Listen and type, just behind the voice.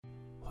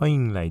欢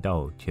迎来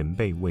到前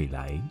辈未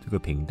来这个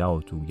频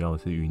道，主要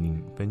是与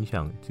您分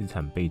享资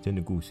产倍增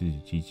的故事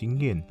及经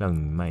验，让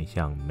您迈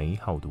向美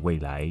好的未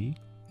来。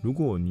如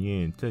果你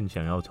也正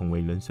想要成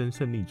为人生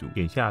胜利组，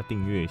点下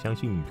订阅，相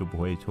信你就不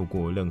会错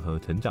过任何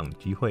成长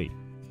机会。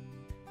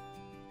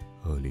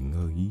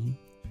2021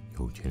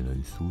有钱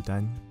人书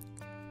单，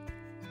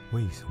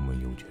为什么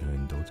有钱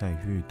人都在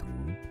阅读？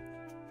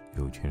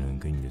有钱人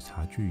跟你的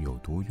差距有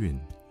多远？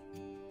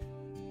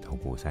透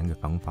过3个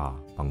方法，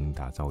帮你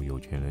打造有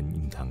钱人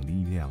隐藏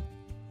力量，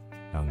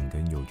让你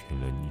跟有钱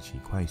人一起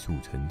快速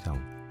成长，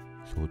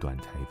缩短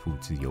财富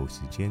自由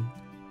时间。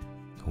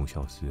从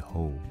小时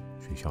候，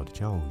学校的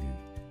教育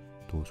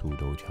多数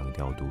都强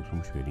调读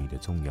书学历的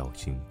重要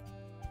性。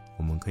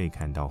我们可以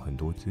看到很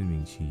多知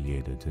名企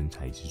业的征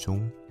才之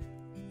中，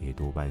也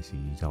多半是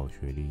依照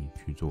学历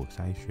去做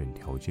筛选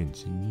条件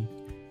之一。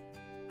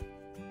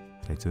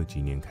在这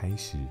几年开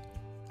始，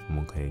我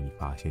们可以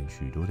发现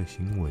许多的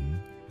新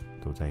闻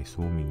都在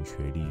说明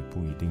学历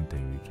不一定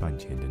等于赚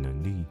钱的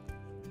能力。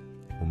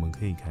我们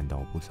可以看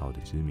到不少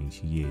的知名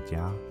企业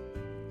家，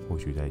或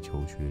许在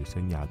求学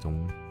生涯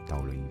中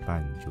到了一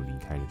半就离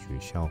开了学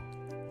校。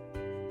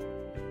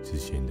之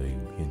前的影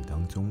片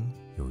当中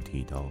有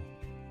提到，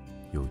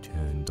有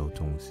钱人都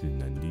重视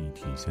能力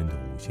提升的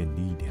无限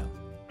力量。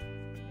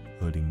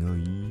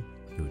2021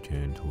有钱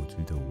人投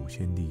资的无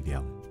限力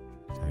量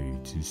在于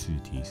知识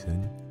提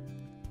升。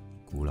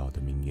古老的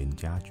名言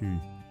佳句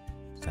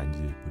：3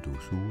日不读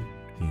书，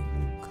面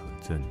目可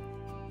憎。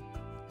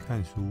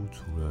看书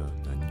除了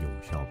能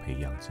有效培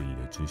养自己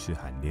的知识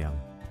含量，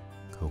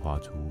刻画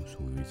出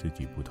属于自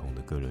己不同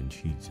的个人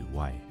气质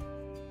外，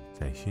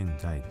在现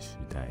在的时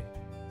代，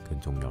更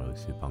重要的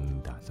是帮你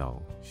打造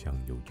像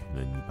有钱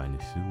人一般的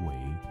思维。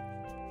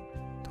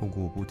透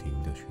过不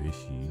停的学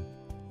习，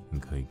你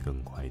可以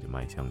更快的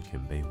迈向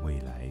前辈未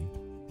来，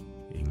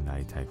迎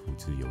来财富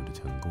自由的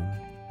成功。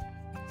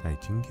在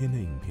今天的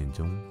影片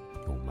中，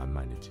有满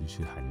满的知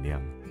识含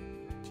量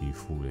及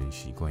富人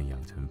习惯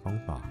养成方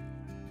法，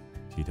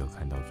记得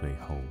看到最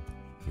后，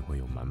你会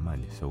有满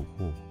满的收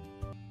获。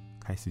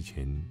开始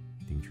前，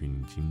领取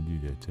你今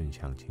日的正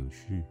向情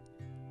绪，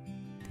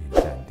点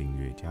赞、订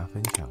阅、加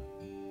分享，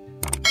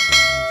让你可以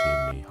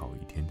迎接美好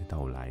一天的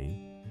到来。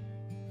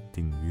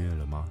订阅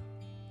了吗？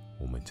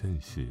我们正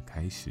式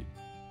开始。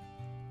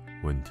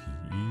问题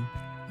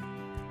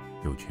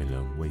1：有钱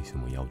人为什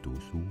么要读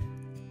书？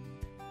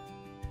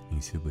你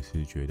是不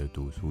是觉得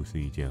读书是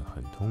一件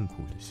很痛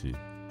苦的事？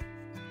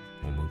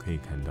我们可以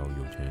看到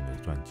有钱人的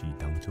传记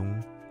当中，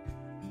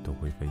都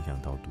会分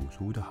享到读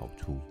书的好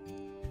处。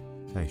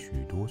在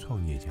许多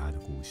创业家的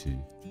故事，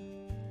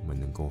我们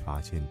能够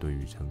发现对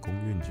于成功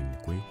愿景的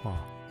规划，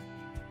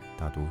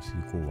大多是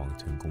过往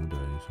成功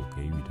的人所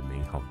给予的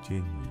美好建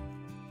议。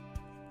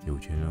有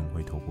钱人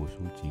会透过书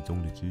籍中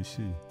的知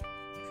识，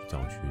去找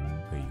寻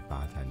可以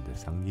发展的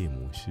商业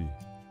模式，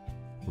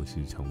或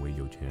是成为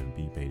有钱人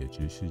必备的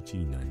知识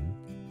技能，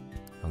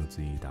让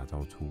自己打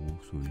造出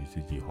属于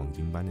自己黄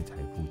金般的财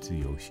富自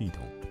由系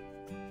统。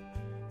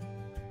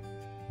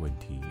问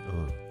题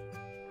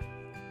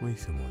2：为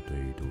什么对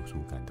于读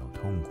书感到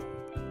痛苦？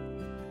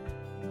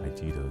还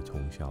记得从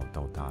小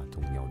到大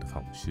重要的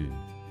考试，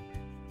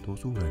多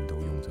数人都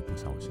用着不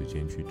少时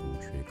间去读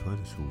学科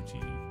的书籍，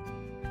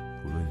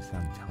不论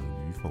擅长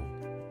与否，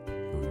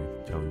由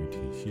于教育体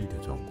系的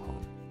状况，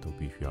都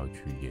必须要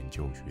去研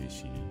究学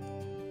习。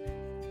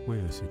为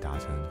了是达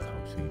成考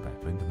试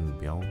100分的目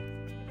标，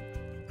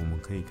我们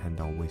可以看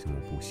到为什么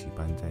补习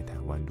班在台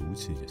湾如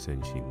此的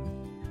盛行，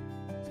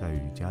在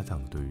于家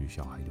长对于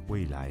小孩的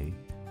未来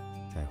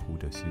在乎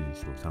的是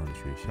所上的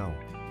学校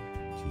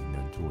及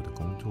能做的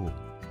工作，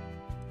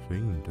所以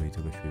你对这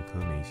个学科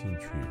没兴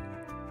趣，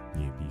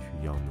你也必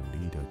须要努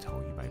力的朝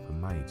100分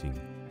迈进。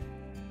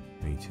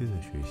每次的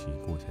学习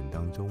过程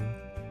当中，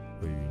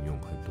会运用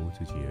很多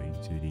自己的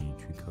意志力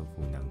去克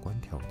服难关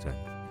挑战。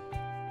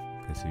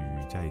可是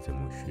与再怎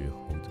么学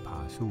猴子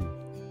爬树，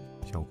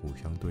效果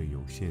相对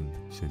有限，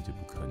甚至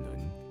不可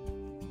能。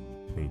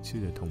每次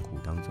的痛苦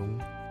当中，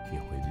也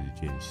会日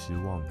渐失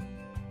望，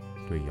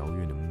对遥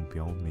远的目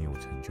标没有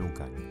成就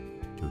感，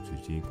就直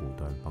接果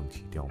断放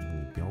弃掉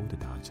目标的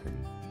达成。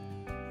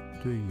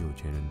对于有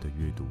钱人的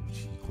阅读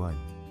习惯，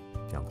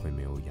将会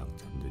没有养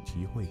成的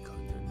机会可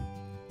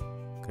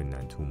能，更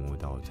难触摸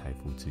到财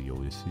富自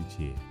由的世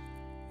界。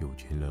有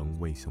钱人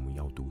为什么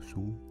要读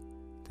书？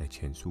在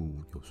前述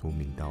有说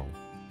明到，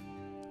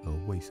而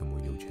为什么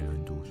有钱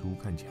人读书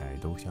看起来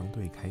都相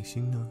对开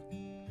心呢？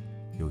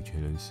有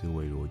钱人思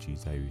维逻辑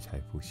在于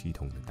财富系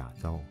统的打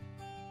造，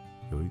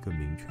有一个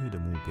明确的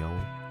目标，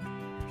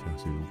像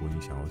是如果你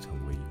想要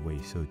成为一位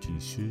设计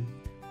师，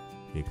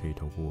也可以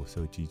透过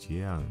设计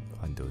结案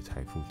换得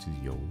财富自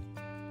由。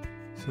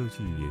设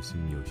计也是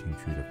你有兴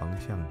趣的方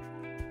向，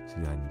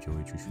自然你就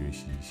会去学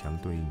习相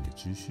对应的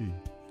知识，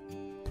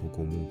透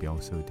过目标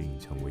设定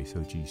成为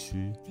设计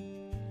师，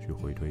去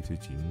回推自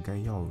己应该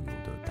要有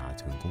的达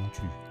成工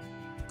具，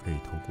可以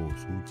透过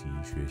书籍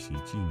学习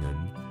技能，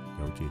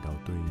了解到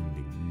对应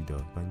领域的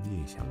专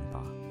业想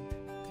法，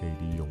可以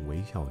利用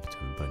微小的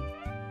成本，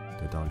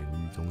得到领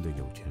域中的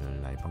有钱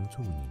人来帮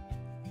助你。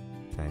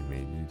在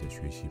每日的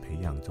学习培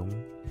养中，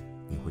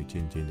你会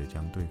渐渐地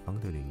将对方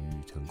的领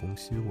域成功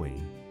思维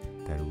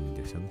带入你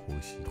的生活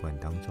习惯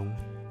当中。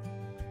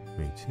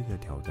每次的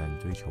挑战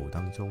追求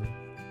当中，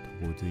通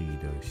过自己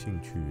的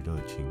兴趣热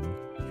情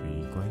去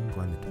一关一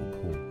关的突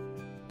破，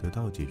得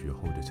到解决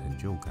后的成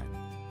就感，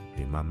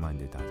也慢慢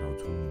地打造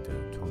出你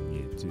的创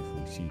业致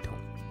富系统。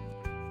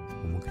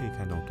我们可以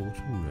看到多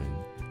数人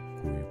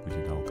苦于不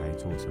知道该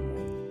做什么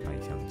迈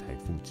向财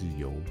富自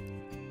由。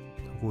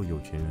透过有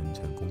钱人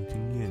成功经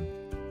验，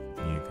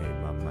你也可以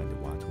慢慢地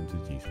挖出自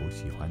己所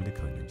喜欢的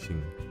可能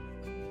性。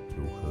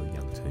如何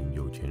养成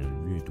有钱人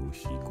阅读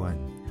习惯？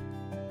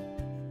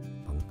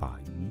方法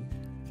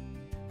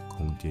1：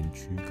空间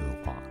区隔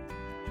化。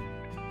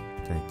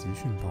在资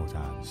讯爆炸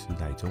的时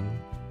代中，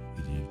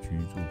以及居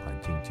住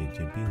环境渐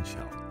渐变小，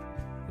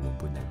我们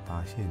不难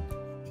发现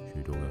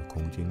许多个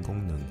空间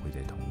功能会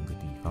在同一个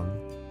地方。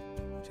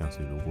像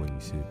是如果你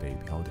是北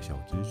漂的小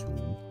资族，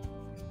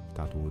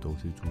大多都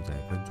是住在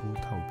分租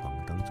套房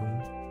当中，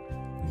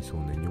你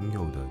所能拥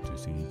有的只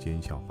是一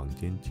间小房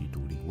间及独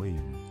立卫浴。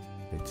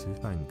在吃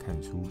饭、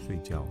看书、睡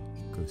觉，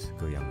各式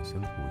各样的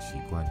生活习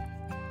惯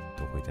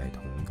都会在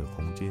同一个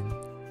空间，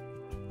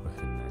会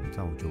很难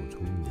造就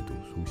出你的读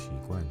书习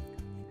惯。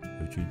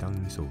尤其当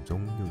你手中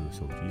又有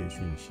手机的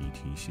讯息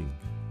提醒，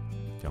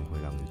将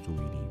会让你注意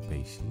力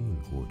被吸引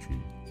过去。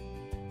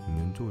你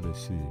能做的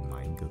是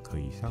买一个可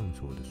以上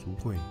锁的书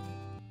柜，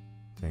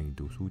在你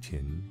读书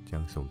前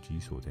将手机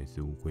锁在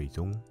置物柜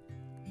中，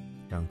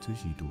让自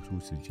己读书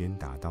时间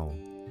达到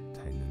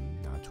才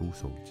能拿出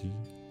手机。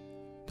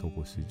透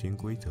过时间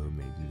规则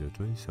每日的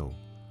遵守，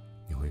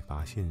你会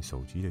发现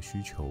手机的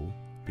需求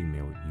并没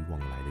有以往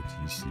来的及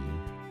时，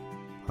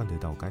换得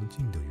到干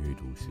净的阅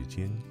读时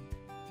间。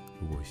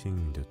如果幸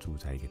运的住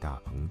在一个大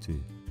房子，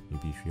你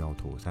必须要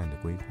妥善的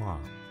规划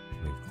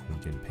每个空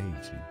间的配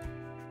置，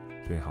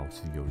最好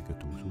是有一个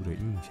读书的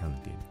印象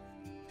点，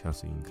像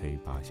是你可以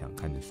把想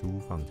看的书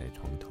放在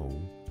床头，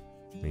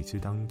每次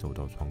当你走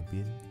到床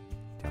边，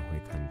将会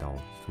看到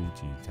书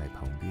籍在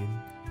旁边，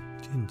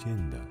渐渐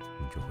的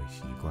你就会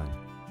习惯，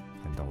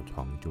看到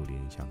床就联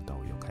想到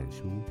要看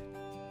书。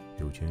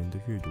有钱人的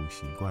阅读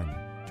习惯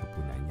就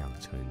不难养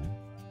成，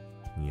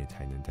你也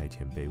才能在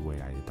前辈未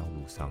来的道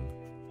路上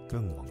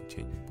更往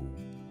前一步。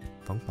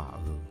方法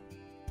2：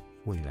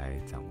未来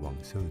展望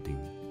设定。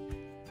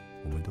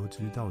我们都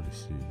知道的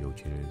是，有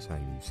钱人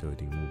善于设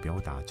定目标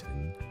达成。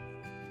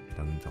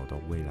当你找到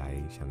未来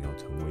想要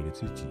成为的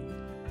自己，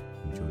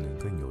你就能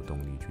更有动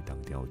力去挡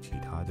掉其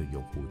他的诱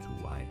惑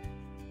阻碍。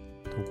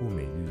透过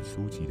每日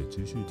书籍的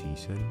知识提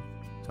升，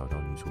找到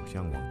你所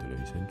向往的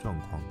人生状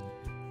况。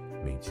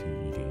每次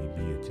一点一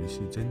滴的知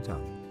识增长，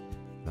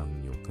让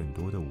你有更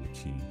多的武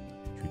器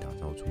去打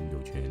造出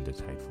有钱人的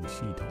财富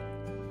系统。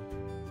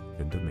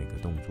人的每个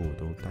动作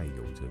都带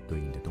有着对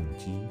应的动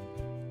机，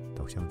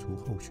导向出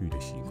后续的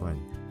习惯。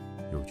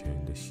有钱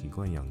人的习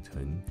惯养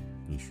成，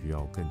你需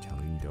要更强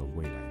力的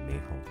未来美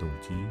好动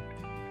机。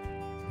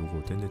如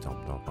果真的找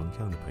不到方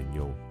向的朋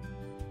友，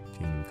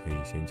建议可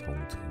以先从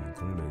成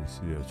功人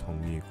士的创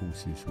业故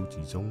事书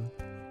籍中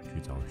去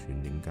找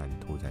寻灵感，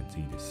拓展自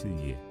己的视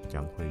野，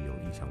将会有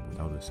意想不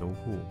到的收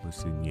获。或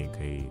是你也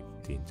可以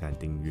点赞、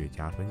订阅、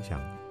加分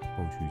享。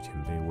后续前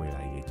辈未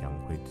来也将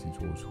会制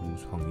作出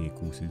创业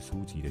故事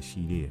书籍的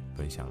系列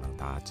分享，让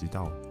大家知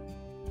道。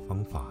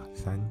方法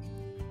3：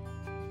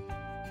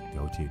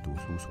了解读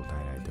书所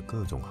带来的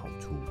各种好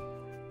处。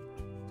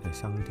在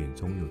上一点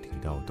中有提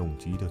到动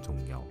机的重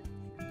要，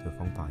这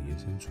方法延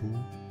伸出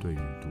对于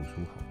读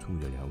书好处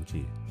的了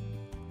解。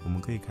我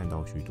们可以看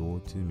到许多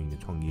知名的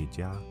创业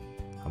家，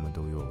他们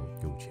都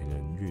有钱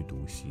人阅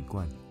读习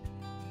惯。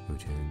有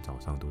钱人早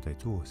上都在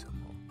做什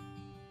么？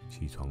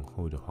起床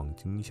后的黄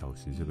金1小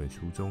时这本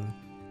书中，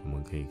我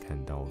们可以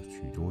看到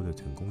许多的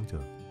成功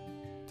者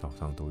早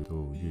上都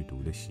有阅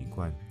读的习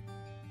惯。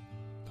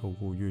透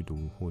过阅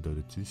读获得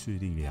的知识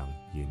力量，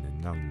也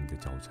能让你的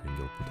早晨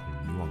有不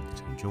同以往的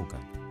成就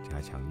感，加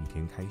强一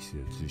天开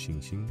始的自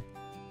信心。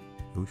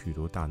有许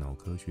多大脑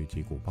科学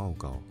结果报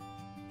告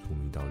说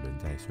明到人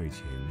在睡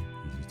前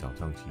以及早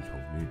上起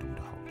床阅读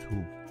的好处。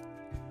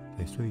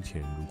在睡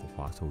前如果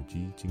滑手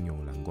机经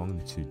由蓝光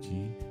的刺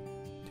激，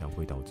将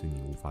会导致你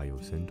无法有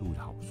深度的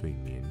好睡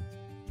眠，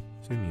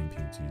睡眠品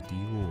质低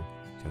落，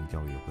相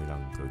较也会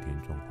让隔天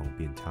状况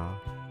变差。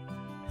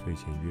睡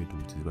前阅读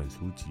纸本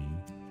书籍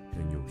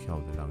能有效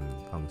的让你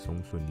放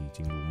松顺利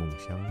进入梦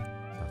乡，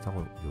打造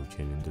有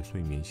钱人的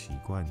睡眠习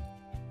惯。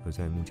而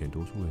在目前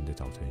多数人的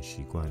早晨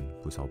习惯，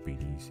不少比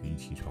例是一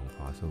起床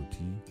滑手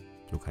机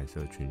就看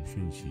社群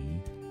讯息，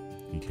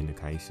一天的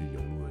开始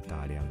涌入了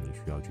大量你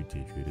需要去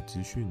解决的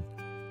资讯，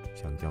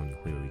相较你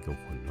会有一个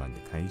混乱的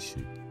开始。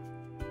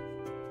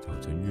早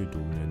晨阅读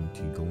能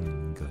提供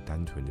你一个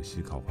单纯的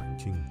思考环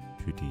境，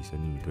去提升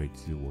你对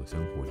自我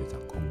生活的掌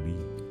控力。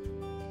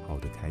好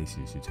的开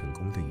始是成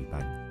功的一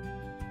半。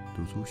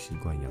读书习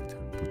惯养成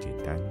不简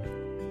单，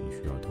你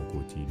需要透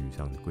过纪律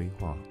上的规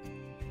划，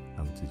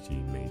让自己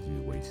每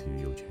日维持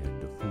有钱人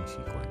的富习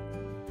惯，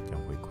将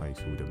会快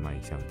速的迈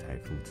向财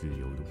富自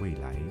由的未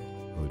来。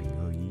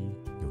2021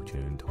有钱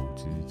人投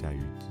资在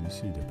于知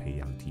识的培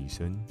养提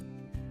升，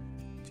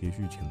接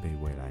续前辈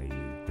未来也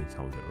会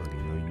朝着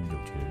2021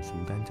有钱人书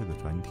单这个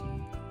专题，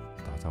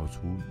打造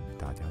出与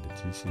大家的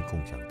知识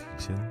共享提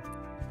升。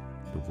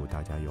如果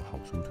大家有好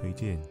书推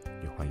荐，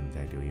也欢迎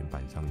在留言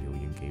板上留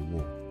言给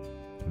我，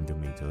你的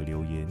每则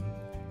留言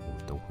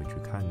我都会去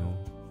看哦。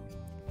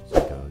记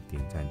得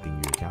点赞、订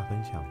阅、加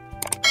分享，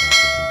让这些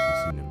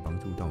知识能帮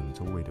助到你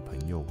周围的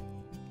朋友，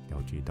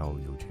了解到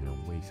有钱人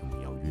为什么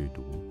要阅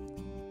读，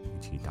一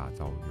起打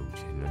造有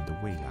钱人的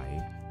未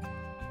来。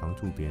帮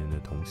助别人的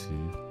同时，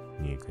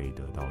你也可以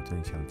得到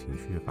正向情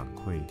绪的反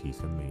馈，提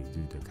升每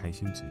日的开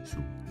心指数。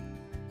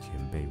前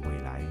辈未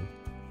来，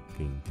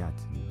给你价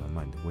值满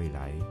满的未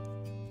来。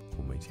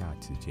我们下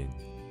次见。